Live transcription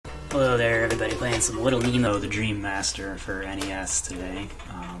Hello there, everybody, playing some Little Nemo, the Dream Master for NES today.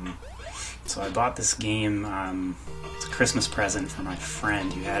 So I bought this game, it's a Christmas present for my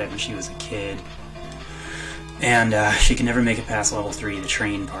friend who had it when she was a kid. And she could never make it past level 3, the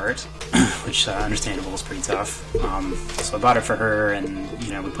train part, which, understandable, is pretty tough. So I bought it for her, and,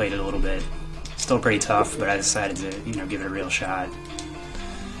 we played it a little bit. Still pretty tough, but I decided to, give it a real shot.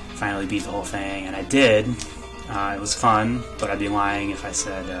 Finally beat the whole thing, and I did. It was fun, but I'd be lying if I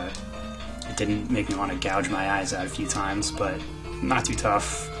said it didn't make me want to gouge my eyes out a few times, but not too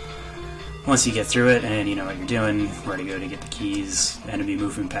tough. Once you get through it and you know what you're doing, where to go to get the keys, enemy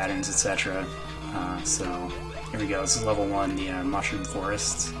movement patterns, etc. So here we go, this is level 1, the Mushroom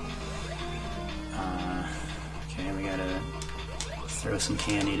Forest. Okay, we gotta throw some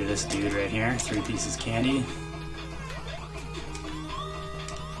candy to this dude right here, 3 pieces of candy.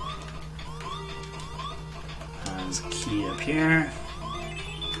 There's a key up here.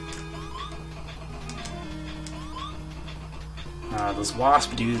 Those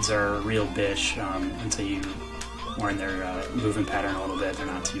wasp dudes are a real bitch until you learn their movement pattern a little bit. They're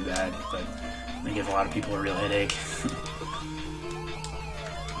not too bad, but they give a lot of people a real headache.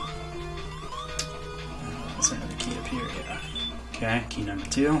 There's another key up here, yeah. Okay, key number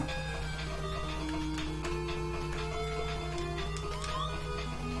 2.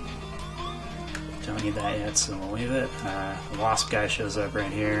 Don't need that yet, so we'll leave it. The wasp guy shows up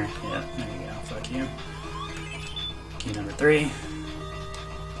right here. Yep, there you go. Fuck you. Key number 3.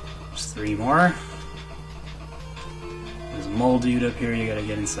 There's 3 more. There's a mole dude up here. You gotta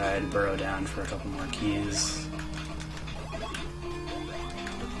get inside, burrow down for a couple more keys.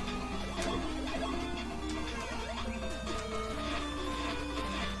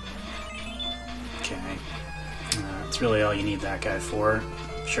 Okay. That's really all you need that guy for.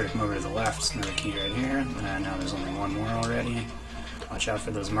 Sure to come over to the left, another key right here. Now there's only 1 more already. Watch out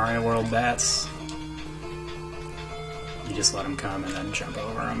for those Mario World bats. You just let them come and then jump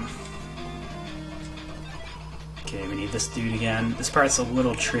over them. Okay, we need this dude again. This part's a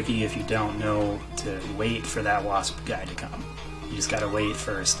little tricky if you don't know to wait for that wasp guy to come. You just gotta wait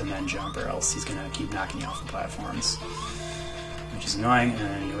first and then jump, or else he's gonna keep knocking you off the platforms, which is annoying. And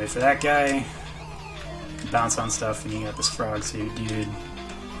then you wait for that guy. You can bounce on stuff, and you got this frog suit dude.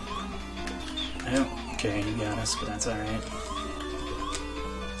 Oh, okay, you got us, but that's alright.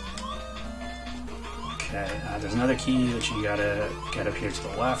 Okay, there's another key that you gotta get up here to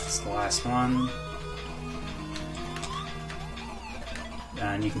the left. It's the last one.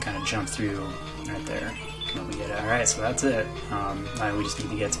 And you can kind of jump through right there. Come up and get it. Alright, so that's it. Now we just need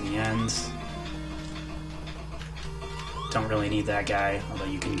to get to the end. Don't really need that guy, although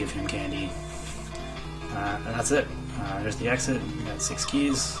you can give him candy. And that's it. There's the exit. We got 6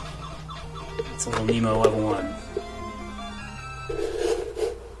 keys. It's a Little Nemo level 1.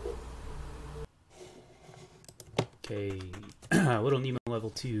 Okay, Little Nemo level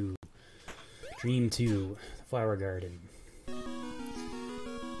 2. Dream 2, the Flower Garden.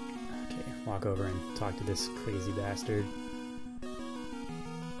 Okay, walk over and talk to this crazy bastard.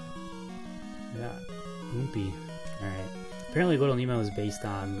 Yeah, Oompy. Alright. Apparently Little Nemo is based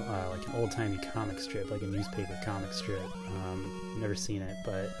on like an old-timey comic strip, like a newspaper comic strip. Never seen it,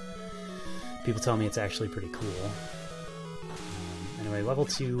 but people tell me it's actually pretty cool. Anyway, level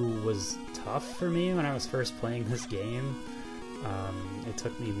 2 was tough for me when I was first playing this game. It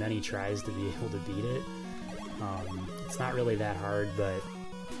took me many tries to be able to beat it. It's not really that hard, but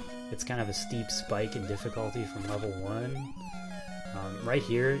it's kind of a steep spike in difficulty from level 1. Right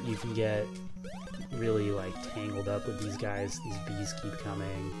here, you can get really like tangled up with these guys. These bees keep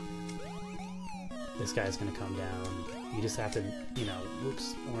coming. This guy's gonna come down. You just have to,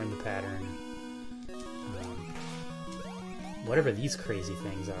 whoops, learn the pattern. Whatever these crazy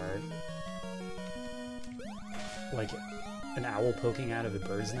things are, like an owl poking out of a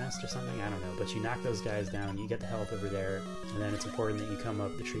bird's nest or something, I don't know, but you knock those guys down, you get the health over there, and then it's important that you come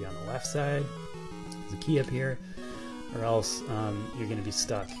up the tree on the left side. There's a key up here, or else you're going to be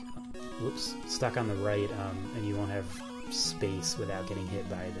stuck, stuck on the right, and you won't have space without getting hit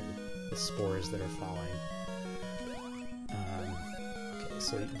by the spores that are falling. Okay,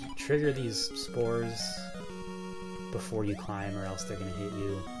 so you trigger these spores before you climb, or else they're going to hit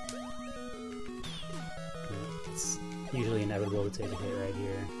you. It's usually inevitable to take a hit right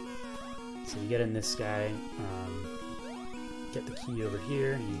here. So you get in this guy, get the key over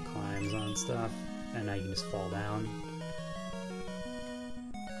here, he climbs on stuff, and now you can just fall down.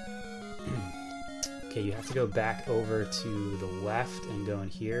 Okay, you have to go back over to the left and go in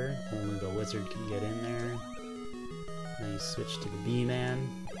here. Only the lizard can get in there. Now you switch to the bee man.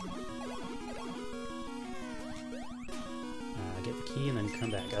 Get the key and then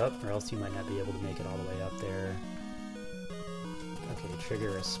come back up, or else you might not be able to make it all the way up there. Okay,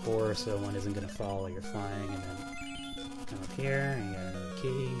 trigger a spore so one isn't going to fall while you're flying, and then come up here, and you got another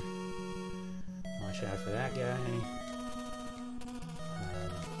key. Watch out for that guy.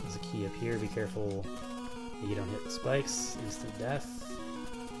 There's a key up here, be careful that you don't hit the spikes. Instant death.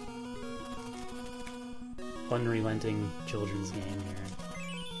 Unrelenting children's game here.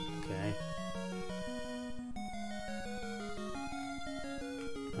 Okay.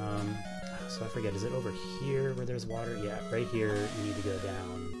 So I forget, is it over here where there's water? Yeah, right here you need to go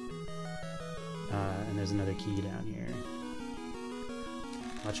down. And there's another key down here.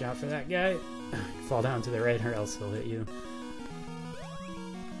 Watch out for that guy. Fall down to the right or else he'll hit you.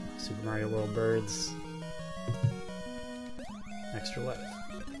 Super Mario World birds. Extra life.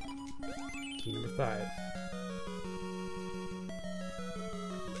 Key number 5.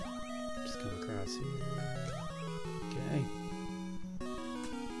 Just come across here. Okay.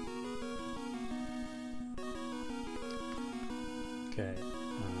 Okay.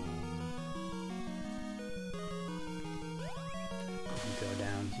 Go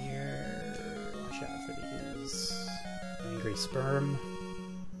down here. Watch out for these. Angry sperm.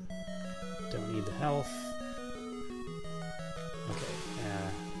 Don't need the health. Okay.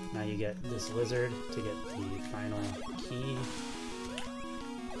 Now you get this lizard to get the final key.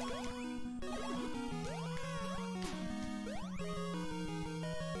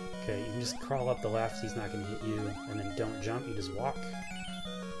 Okay, you can just crawl up the left, he's not going to hit you, and then don't jump, you just walk.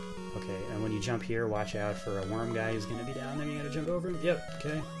 Okay, and when you jump here, watch out for a worm guy who's going to be down there, you got to jump over him. Yep,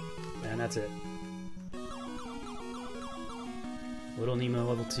 okay. And that's it. Little Nemo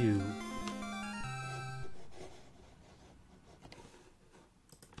level 2.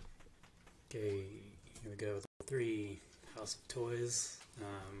 Okay, here we go, level 3, House of Toys.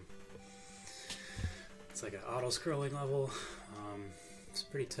 It's like an auto-scrolling level. It's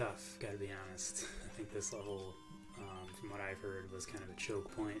pretty tough, gotta be honest. I think this level, from what I've heard, was kind of a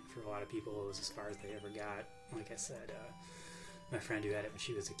choke point for a lot of people. It was as far as they ever got. Like I said, my friend who had it when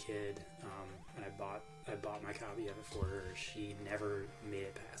she was a kid, and I bought my copy of it for her. She never made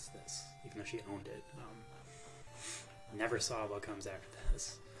it past this, even though she owned it. Never saw what comes after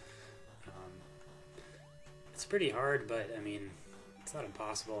this. It's pretty hard, but I mean, it's not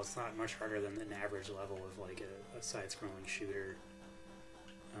impossible. It's not much harder than an average level of like a side-scrolling shooter.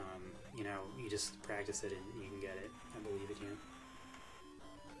 You know, you just practice it and you can get it. I believe in you.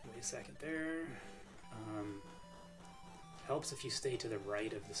 Wait a second there. Helps if you stay to the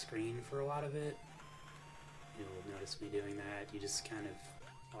right of the screen for a lot of it. You'll notice me doing that. You just kind of,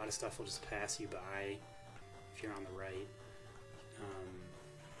 a lot of stuff will just pass you by if you're on the right.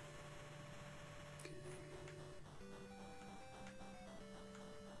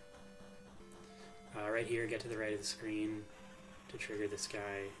 Right here, get to the right of the screen to trigger this guy,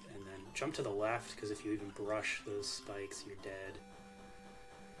 and then jump to the left, because if you even brush those spikes, you're dead.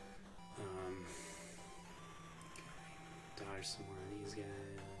 Dodge some more of these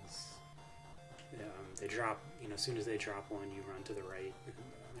guys. They drop, you know, as soon as they drop one, you run to the right, and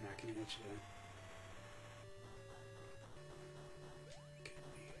they're not going to hit you.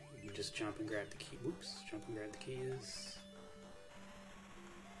 Okay. You just jump and grab the key. Oops, jump and grab the keys.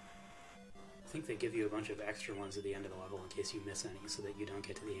 I think they give you a bunch of extra ones at the end of the level in case you miss any, so that you don't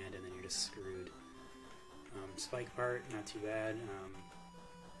get to the end and then you're just screwed. Spike part, not too bad.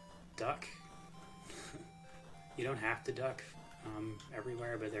 Duck. You don't have to duck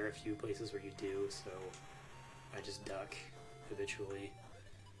everywhere, but there are a few places where you do, so I just duck habitually.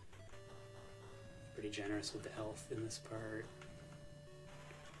 Pretty generous with the health in this part.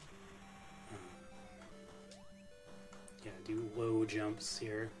 Yeah, do low jumps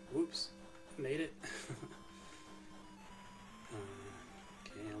here. Whoops. Made it.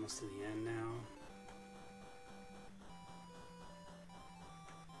 Okay, almost to the end now.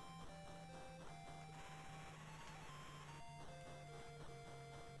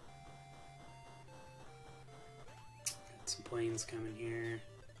 Got some planes coming here.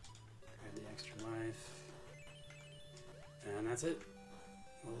 Grab the extra life. And that's it.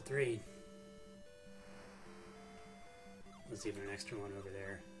 Level 3. There's even an extra one over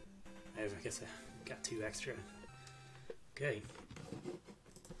there. I guess I got 2 extra. Okay.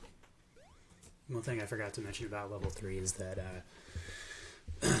 One thing I forgot to mention about level 3 is that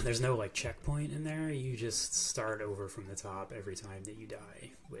there's no like checkpoint in there. You just start over from the top every time that you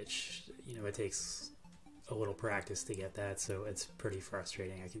die, which, you know, it takes a little practice to get that, so it's pretty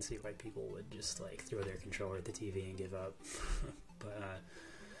frustrating. I can see why people would just like throw their controller at the TV and give up. But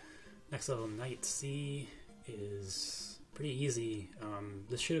next level, Night Sea, is pretty easy.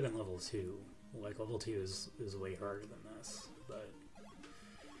 This should have been level 2. Like, level 2 is way harder than this, but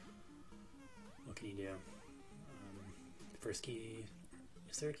First key.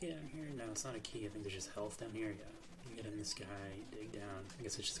 Is there a key down here? No, it's not a key. I think there's just health down here. Yeah. You get in this guy, dig down. I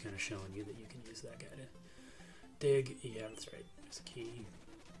guess it's just kind of showing you that you can use that guy to dig. Yeah, that's right. There's a key.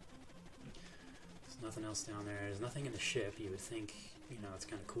 There's nothing else down there. There's nothing in the ship. You would think, you know, it's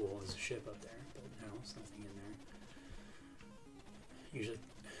kind of cool. There's a ship up there, but no, there's nothing in there. Usually,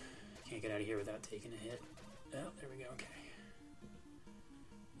 can't get out of here without taking a hit. Oh, there we go. Okay.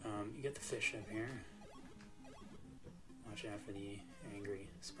 You get the fish up here. Watch out for the angry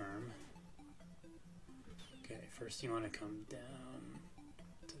sperm. Okay, first you want to come down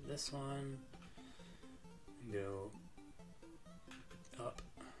to this one and go up.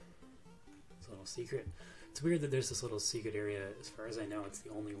 It's a little secret. It's weird that there's this little secret area. As far as I know, it's the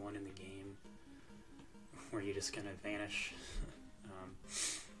only one in the game where you just kind of vanish.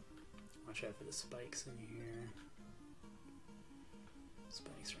 Watch out for the spikes in here.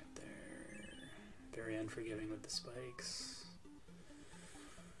 Spikes right there. Very unforgiving with the spikes.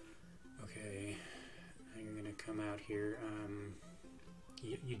 Okay, now you're gonna come out here.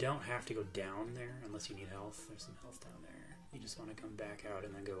 You don't have to go down there unless you need health. There's some health down there. You just want to come back out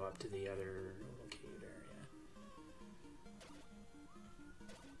and then go up to the other little cave area.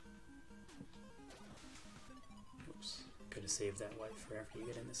 Oops. Could have saved that life for after you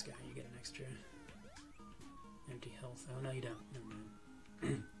get in this guy. You get an extra empty health. Oh, no, you don't. Never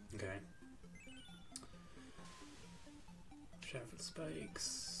mind. Okay. Watch out for the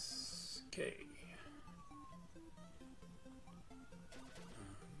spikes. Okay.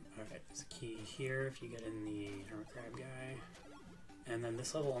 Alright, there's a key here if you get in the hermit crab guy. And then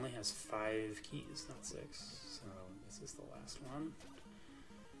this level only has 5 keys, not 6. So this is the last one.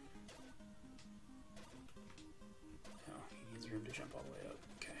 Oh, he needs room to jump all the way up.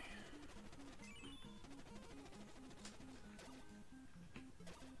 Okay.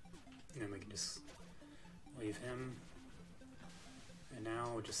 And then we can just leave him. And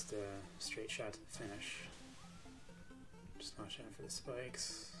now just a straight shot to the finish. Just watch out for the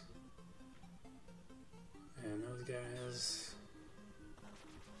spikes. And those guys,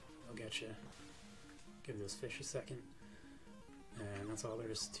 they'll get you. Give those fish a second. And that's all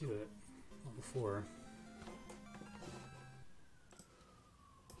there is to it. Level 4.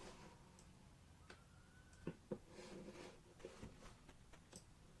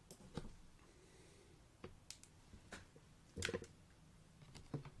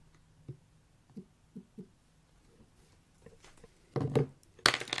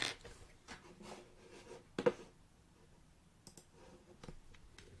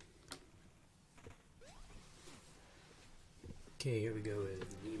 Okay, here we go with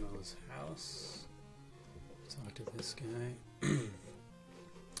Nemo's house. Talk to this guy.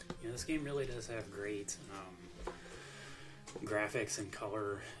 Yeah, this game really does have great graphics and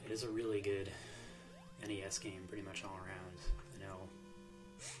color. It is a really good NES game, pretty much all around. I know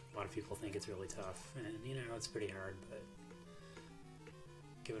a lot of people think it's really tough, and you know, it's pretty hard, but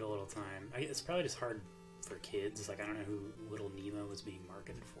give it a little time. It's probably just hard for kids. Like, I don't know who Little Nemo was being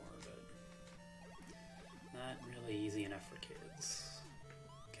marketed for, but not really easy enough for kids.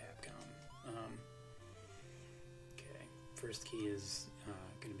 Capcom. Okay, first key is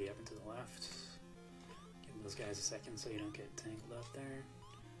going to be up and to the left. Give those guys a second so you don't get tangled up there.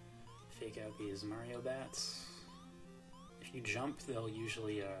 Fake out these Mario bats. If you jump, they'll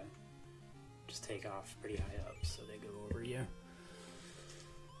usually just take off pretty high up, so they go over you.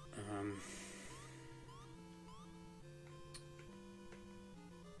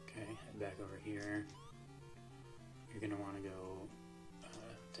 Okay, head back over here. You're going to want to go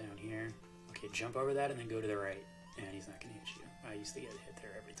down here. Okay, jump over that and then go to the right. And he's not going to hit you. I used to get hit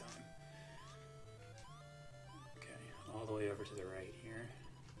there every time. Okay, all the way over to the right here.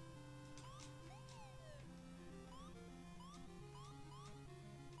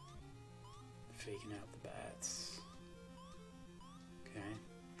 Faking out the bats. Okay.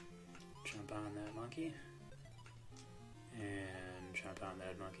 Jump on that monkey. And jump on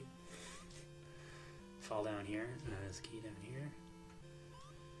that monkey. Fall down here. There's a key down here.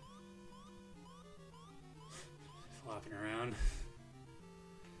 Flopping around.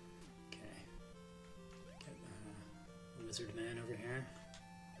 Okay. Get the lizard man over here.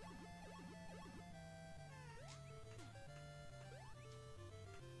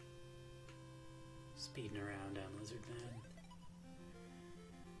 Speeding around on lizard man.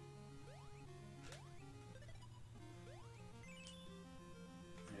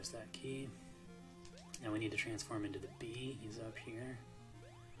 There's that key. Now we need to transform into the bee. He's up here.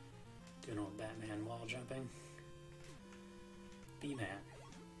 Doing old Batman wall jumping. Bee-Man.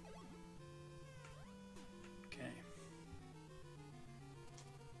 Okay.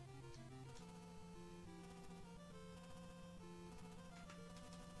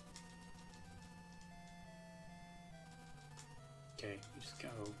 just go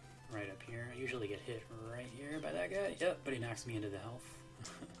right up here. I usually get hit right here by that guy. Yep, but he knocks me into the health.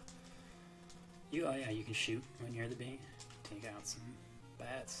 Oh yeah, you can shoot when you're the bee. Take out some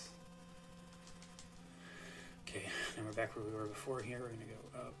bats. Okay, now we're back where we were before here. We're gonna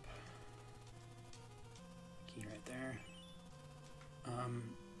go up. Key right there.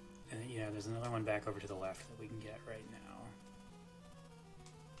 And yeah, there's another one back over to the left that we can get right now.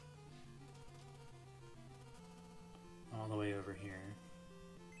 All the way over here.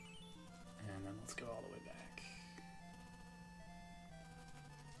 And then let's go all the way back.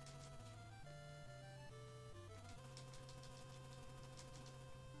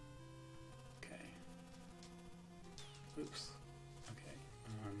 Okay. Oops. Okay.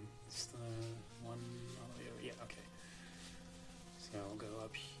 It's the one all the way over. Yeah, okay. So I'll go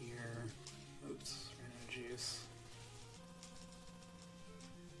up here. Oops, ran out of juice.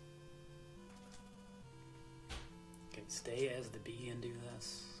 Okay, stay as the bee and do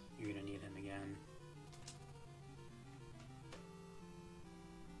this. You're gonna need him again.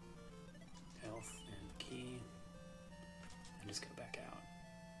 Health and the key. And just go back out.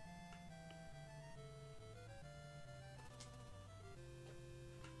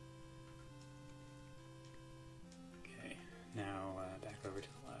 Okay, now back over to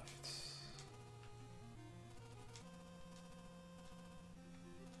the left.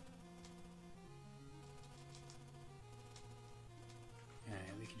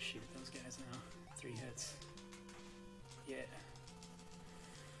 We can shoot those guys now. 3 hits. Yeah.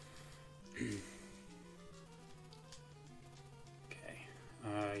 Okay.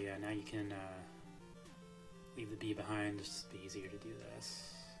 Yeah, now you can leave the bee behind. Just be easier to do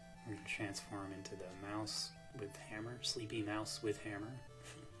this. We're going to transform into the mouse with hammer. Sleepy mouse with hammer.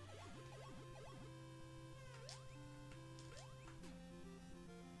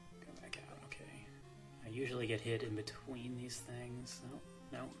 Go back out. Okay. I usually get hit in between these things.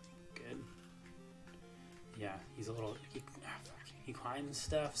 No, good. Yeah, he's a little... He climbs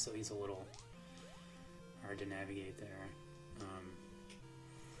stuff, so he's a little hard to navigate there.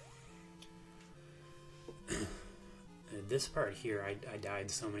 This part here, I died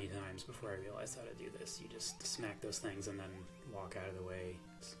so many times before I realized how to do this. You just smack those things and then walk out of the way.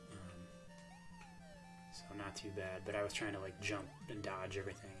 So not too bad, but I was trying to like jump and dodge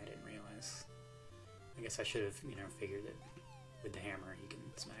everything. I didn't realize. I guess I should have, figured that with the hammer you can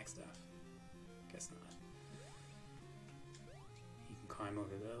smack stuff. Guess not. You can climb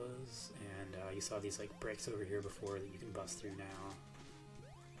over those, and you saw these like bricks over here before that you can bust through now.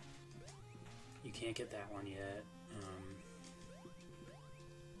 You can't get that one yet.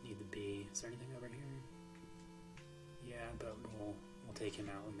 Need the bee. Is there anything over here? Yeah, but we'll take him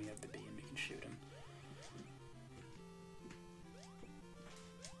out when we have the bee and we can shoot him.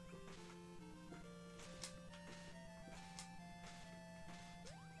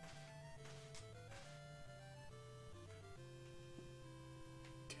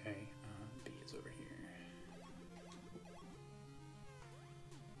 Okay, bee is over here.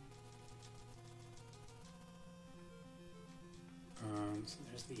 So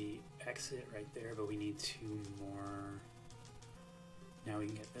there's the exit right there, but we need 2 more. Now we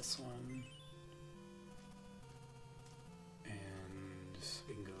can get this one. And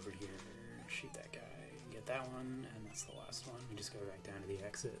we can go over here, shoot that guy, and get that one, and that's the last one. We just go right down to the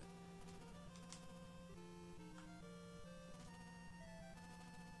exit.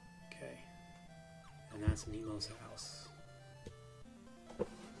 Okay. And that's Nemo's house.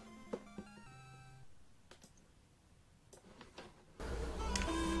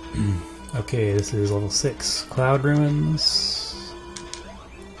 Okay, this is level 6, Cloud Ruins.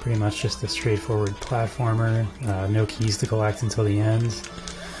 Pretty much just a straightforward platformer. No keys to collect until the end.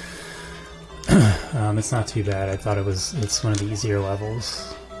 It's not too bad. I thought it's one of the easier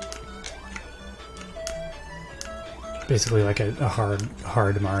levels. Basically like a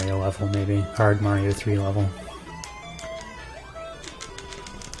hard Mario level, maybe. Hard Mario 3 level.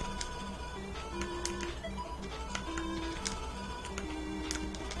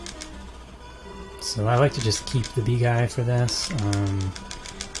 So I like to just keep the bee guy for this,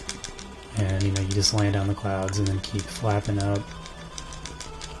 and you just land on the clouds and then keep flapping up.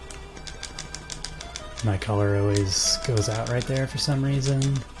 My color always goes out right there for some reason.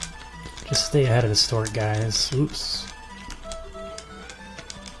 Just stay ahead of the stork guys. Oops.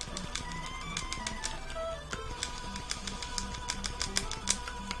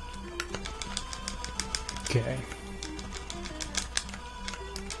 Okay.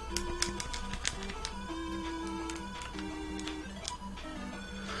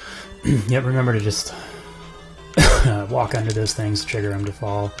 Yep, remember to just walk under those things, trigger them to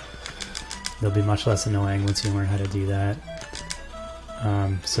fall. They'll be much less annoying once you learn how to do that.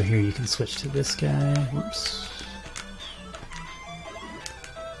 So here you can switch to this guy. Whoops.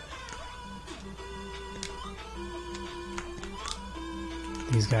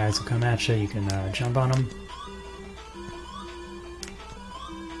 These guys will come at you. You can jump on them.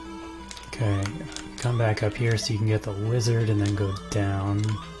 Okay, come back up here so you can get the wizard and then go down.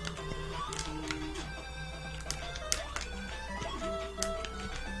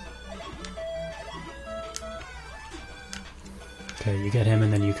 Okay, you get him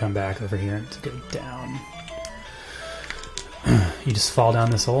and then you come back over here to go down. You just fall down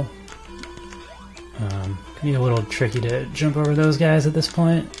this hole. Can be a little tricky to jump over those guys at this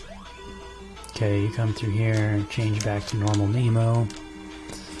point. Okay, you come through here, change back to normal Nemo.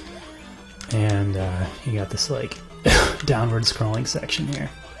 And you got this like downward scrolling section here.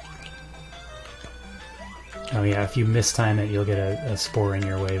 Oh yeah, if you mistime it, you'll get a spore in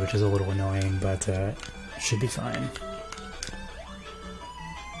your way, which is a little annoying, but should be fine.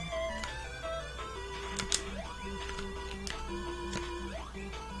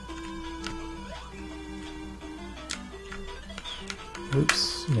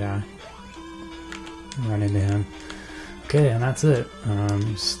 Oops, yeah. Run into him. Okay, and that's it.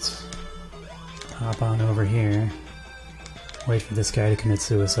 Just hop on over here. Wait for this guy to commit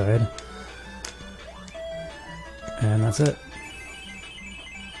suicide. And that's it.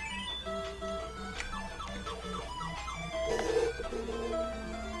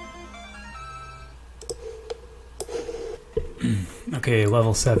 Okay,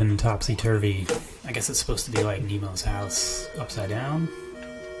 level 7 Topsy-Turvy. I guess it's supposed to be like Nemo's house upside down.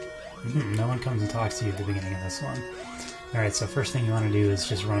 No one comes and talks to you at the beginning of this one. Alright, so first thing you want to do is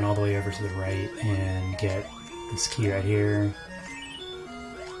just run all the way over to the right and get this key right here.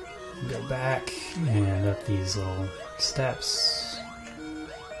 Go back and up these little steps.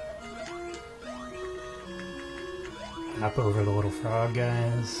 Hop over the little frog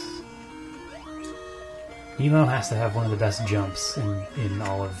guys. Nemo has to have one of the best jumps in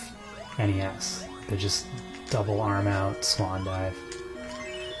all of NES. They just double arm out, swan dive.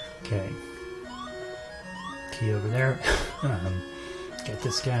 Okay. Key over there. Get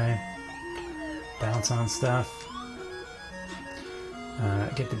this guy. Bounce on stuff.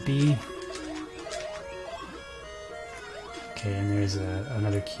 Get the B. Okay, and there's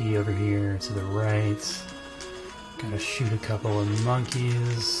another key over here to the right. Gotta shoot a couple of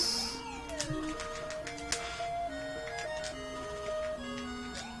monkeys.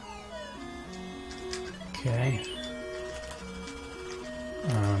 Okay.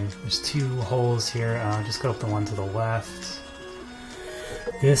 There's 2 holes here. Just go up the one to the left.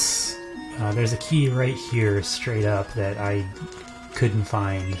 This, there's a key right here straight up that I couldn't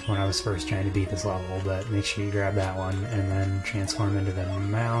find when I was first trying to beat this level, but make sure you grab that one and then transform into the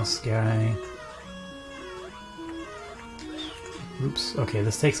mouse guy. Oops. Okay,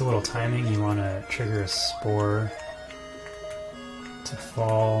 this takes a little timing. You want to trigger a spore to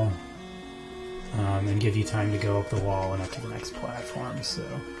fall. And give you time to go up the wall and up to the next platform, so...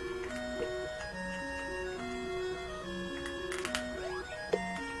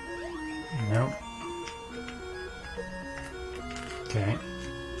 Nope. Okay.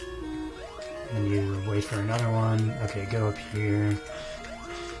 And you wait for another one. Okay, go up here.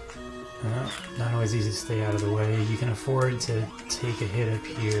 Not always easy to stay out of the way. You can afford to take a hit up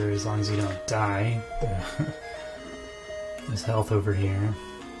here as long as you don't die. There's health over here.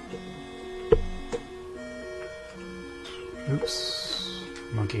 Oops.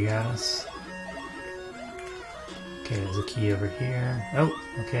 Monkey got us. Okay, there's a key over here. Oh,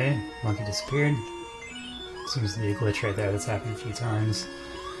 okay. Monkey disappeared. Seems to be a glitch right there that's happened a few times.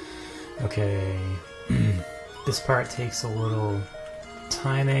 Okay. This part takes a little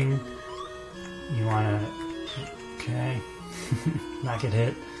timing. You wanna... Okay. Not get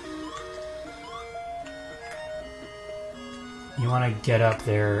hit. You want to get up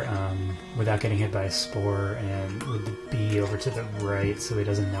there without getting hit by a spore and with the B over to the right so it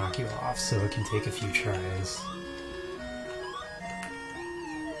doesn't knock you off, so it can take a few tries.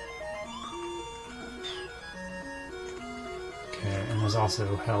 Okay, and there's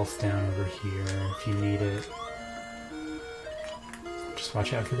also health down over here if you need it. Just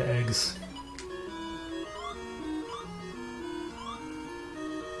watch out for the eggs.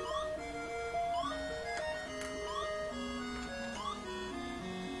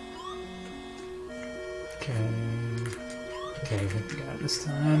 Okay, I think we got it this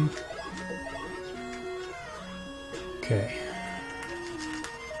time. Okay.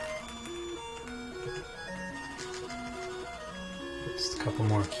 Just a couple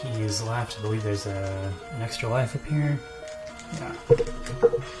more keys left. I believe there's an extra life up here. Yeah.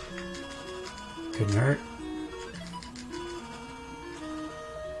 Couldn't hurt.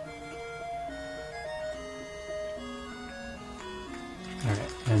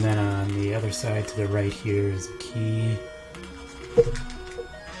 And then on the other side to the right here is a key.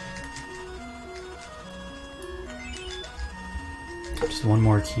 Just one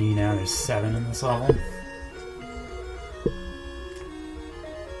more key now, there's 7 in this level.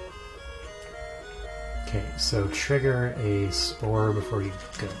 Okay, so trigger a spore before you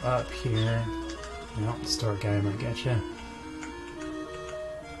go up here. No, the store guy might get you. Okay.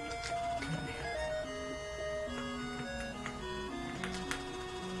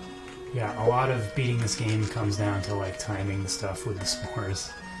 Yeah, a lot of beating this game comes down to like timing the stuff with the spores.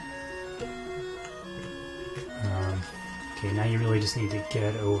 Okay, now you really just need to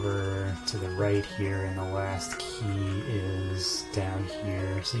get over to the right here, and the last key is down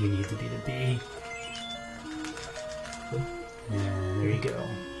here, so you need to be the B. And there you go.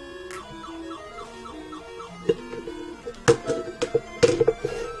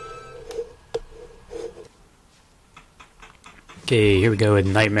 Okay, here we go with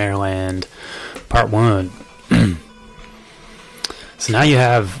Nightmare Land Part 1. So now you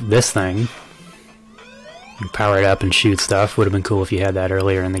have this thing. You power it up and shoot stuff. Would have been cool if you had that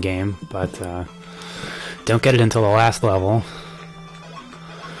earlier in the game, but don't get it until the last level.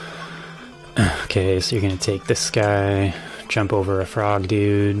 Okay, so you're gonna take this guy, jump over a frog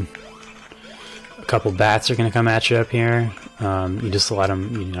dude. A couple bats are gonna come at you up here. You just let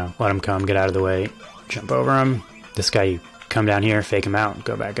them, let them come, get out of the way, jump over them. This guy, you come down here, fake him out,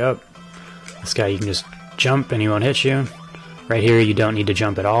 go back up. This guy, you can just jump and he won't hit you. Right here, you don't need to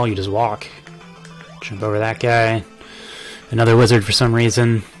jump at all, you just walk. Jump over that guy. Another wizard for some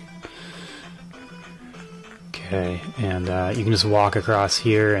reason. Okay, and you can just walk across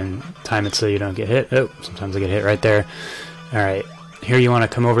here and time it so you don't get hit. Oh, sometimes I get hit right there. Alright, here you want to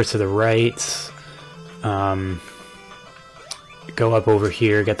come over to the right. Go up over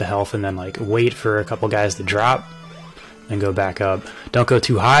here, get the health, and then like wait for a couple guys to drop. Then go back up. Don't go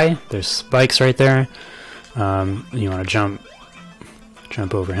too high. There's spikes right there. You want to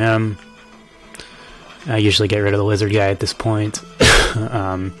jump over him. I usually get rid of the lizard guy at this point.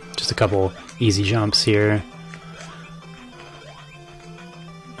 Just a couple easy jumps here.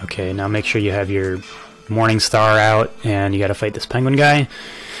 Okay, now make sure you have your Morning Star out, and you gotta fight this penguin guy.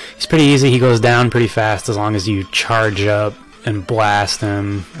 He's pretty easy, he goes down pretty fast as long as you charge up and blast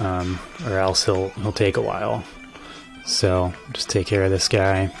him, or else he'll take a while. So, just take care of this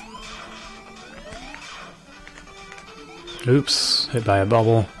guy. Oops, hit by a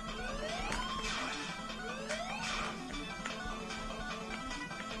bubble.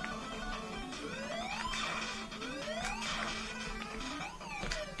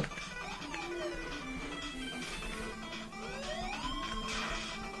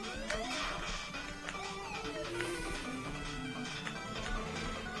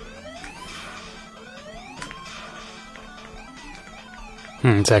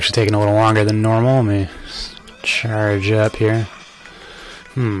 It's actually taking a little longer than normal. Let me charge up here.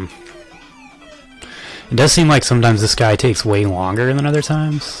 It does seem like sometimes this guy takes way longer than other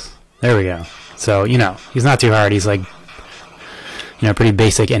times. There we go. So, he's not too hard. He's like, pretty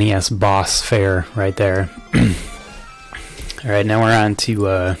basic NES boss fare right there. Alright, now we're on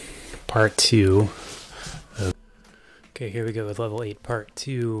to Part 2. Okay, here we go with Level 8, Part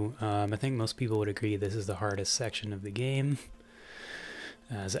 2. I think most people would agree this is the hardest section of the game.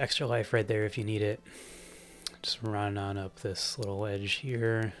 There's extra life right there if you need it. Just run on up this little edge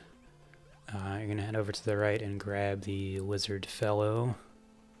here. You're going to head over to the right and grab the lizard fellow.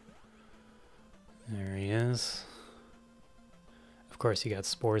 There he is. Of course, you got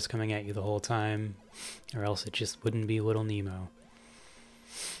spores coming at you the whole time, or else it just wouldn't be Little Nemo.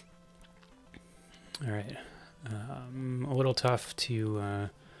 Alright. A little tough to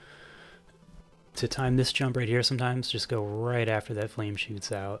time this jump right here sometimes. Just go right after that flame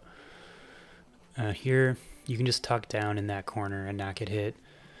shoots out. Here, you can just tuck down in that corner and not get hit.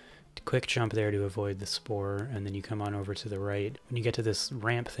 Quick jump there to avoid the spore, and then you come on over to the right. When you get to this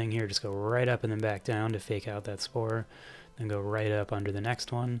ramp thing here, just go right up and then back down to fake out that spore. Then go right up under the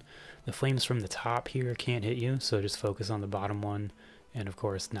next one. The flames from the top here can't hit you, so just focus on the bottom one, and of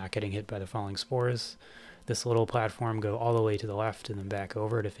course not getting hit by the falling spores. This little platform, go all the way to the left and then back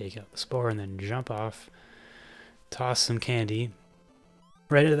over to fake out the spore, and then jump off. Toss some candy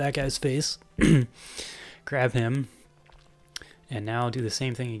right into that guy's face. Grab him. And now do the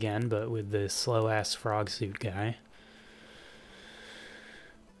same thing again, but with the slow-ass frog suit guy.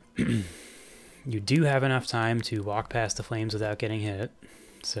 You do have enough time to walk past the flames without getting hit,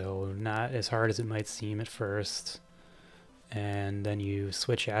 so not as hard as it might seem at first. and then you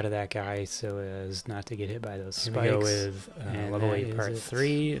switch out of that guy so as not to get hit by those spikes. Here we go with level 8 part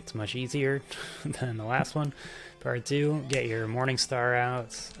 3. It's much easier than the last one. Part 2, get your Morning Star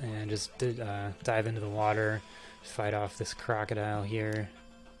out and just dive into the water, fight off this crocodile here,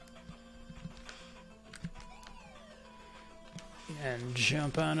 and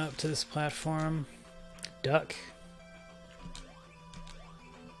jump on up to this platform, duck.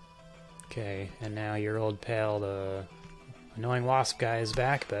 Okay, and now your old pal, the annoying wasp guy, is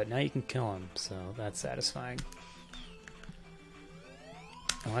back, but now you can kill him, so that's satisfying.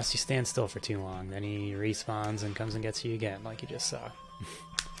 Unless you stand still for too long, then he respawns and comes and gets you again, like you just saw.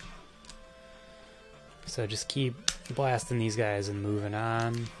 So just keep blasting these guys and moving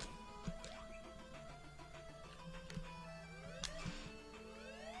on.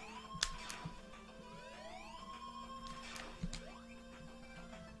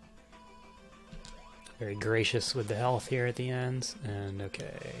 Very gracious with the health here at the end. And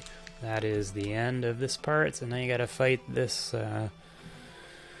okay, that is the end of this part. So now you gotta fight this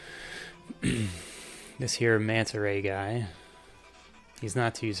this here manta ray guy. He's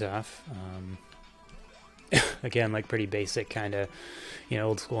not too tough. Again, like pretty basic kind of, you know,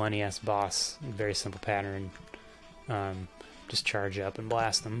 old school NES boss. Very simple pattern. Just charge up and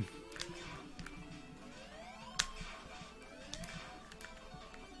blast them.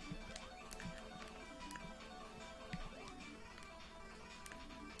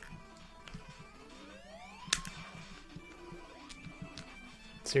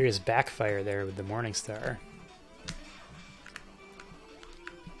 Serious backfire there with the Morning Star.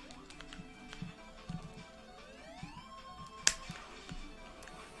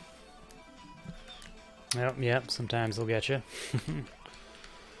 Yep, sometimes they'll get you.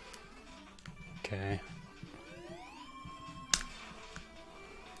 Okay.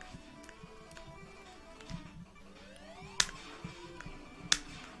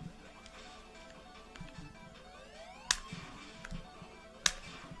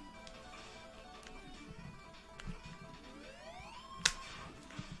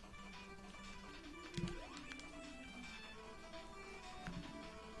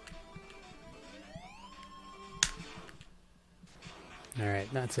 Alright,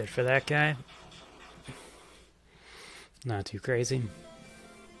 that's it for that guy. Not too crazy.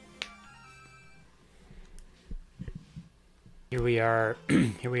 Here we are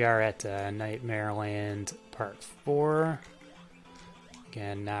at Nightmare Land Part 4.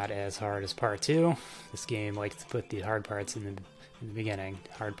 Again, not as hard as Part 2. This game likes to put the hard parts in the beginning.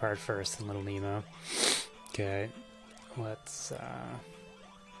 Hard part first in Little Nemo. Okay, let's...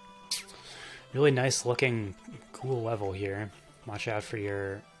 really nice looking, cool level here. Watch out for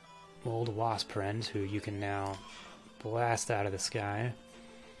your old wasp friend, who you can now blast out of the sky.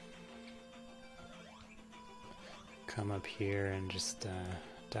 Come up here and just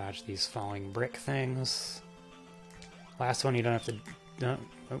dodge these falling brick things. Last one you don't have to... No,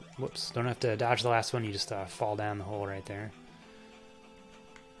 oh, whoops. Don't have to dodge the last one, you just fall down the hole right there.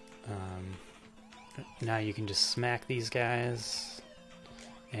 Now you can just smack these guys.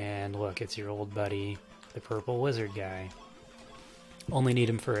 And look, it's your old buddy, the purple wizard guy. Only need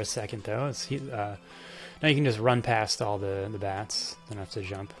him for a second though. Now you can just run past all the bats. Don't have to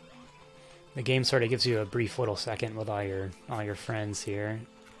jump. The game sort of gives you a brief little second with all your friends here.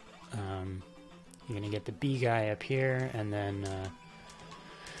 You're gonna get the bee guy up here, and then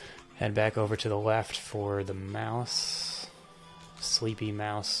head back over to the left for the mouse, sleepy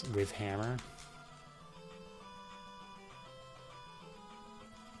mouse with hammer.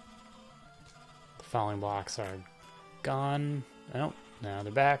 The falling blocks are gone. Oh, now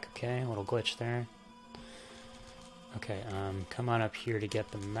they're back. Okay, a little glitch there. Okay, come on up here to get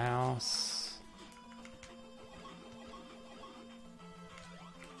the mouse.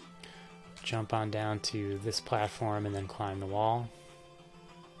 Jump on down to this platform and then climb the wall.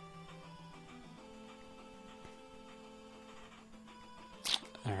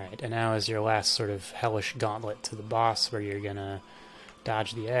 Alright, and now is your last sort of hellish gauntlet to the boss, where you're gonna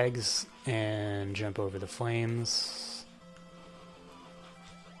dodge the eggs and jump over the flames.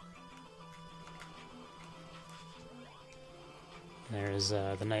 There's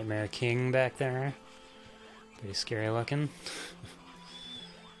the Nightmare King back there. Pretty scary looking.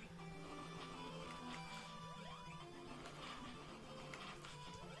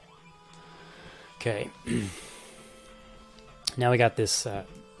 Okay. Now we got this.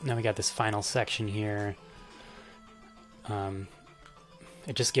 Now we got this final section here.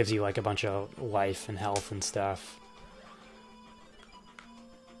 It just gives you like a bunch of life and health and stuff.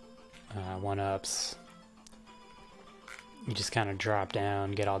 1-ups. You just kind of drop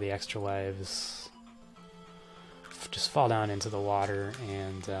down, get all the extra lives. just fall down into the water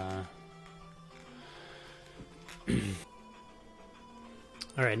and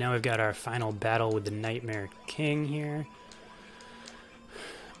alright, now we've got our final battle with the Nightmare King here.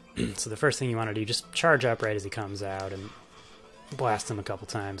 So the first thing you want to do, just charge up right as he comes out and blast him a couple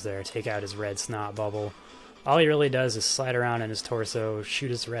times there. Take out his red snot bubble. All he really does is slide around in his torso, shoot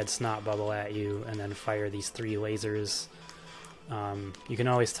his red snot bubble at you, and then fire these 3 lasers. You can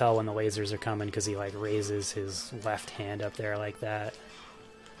always tell when the lasers are coming because he like raises his left hand up there like that.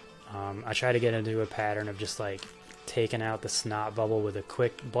 I try to get into a pattern of just like taking out the snot bubble with a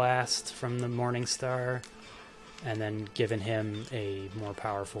quick blast from the Morning Star and then giving him a more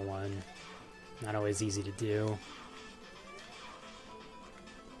powerful one. Not always easy to do.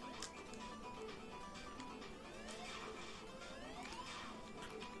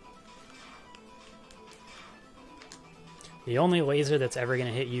 The only laser that's ever going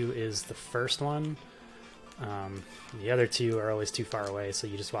to hit you is the first one. The other 2 are always too far away, so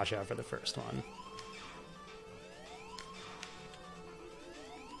you just watch out for the first one.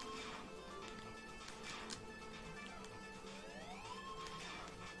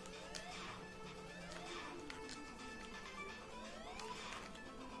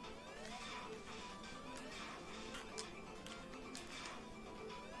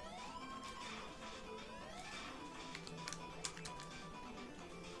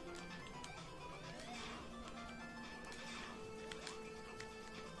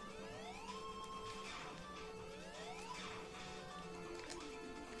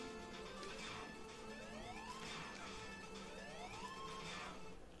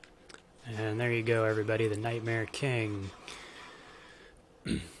 And there you go, everybody, the Nightmare King.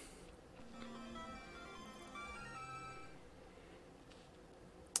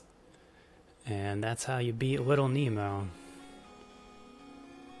 And that's how you beat Little Nemo.